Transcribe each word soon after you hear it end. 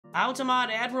How to mod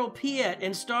Admiral Piett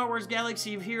in Star Wars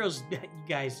Galaxy of Heroes. You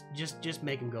guys, just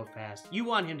make him go fast. You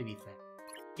want him to be fast.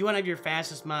 You want to have your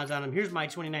fastest mods on him. Here's my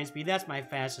 29 speed. That's my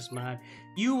fastest mod.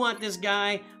 You want this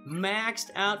guy maxed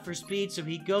out for speed, so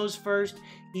he goes first.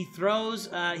 He throws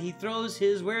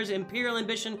his, where's Imperial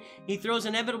Ambition? He throws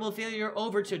Inevitable Failure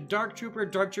over to Dark Trooper.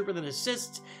 Dark Trooper then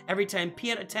assists every time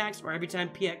Piett attacks or every time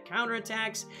Piett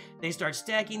counterattacks. They start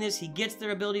stacking this. He gets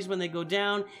their abilities when they go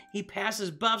down. He passes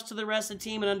buffs to the rest of the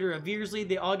team, and under a Veer's lead,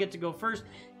 they all get to go first.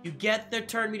 You get the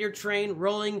turn meter train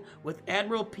rolling with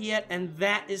Admiral Piett, and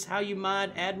that is how you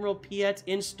mod Admiral Piett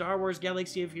in Star Wars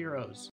Galaxy of Heroes.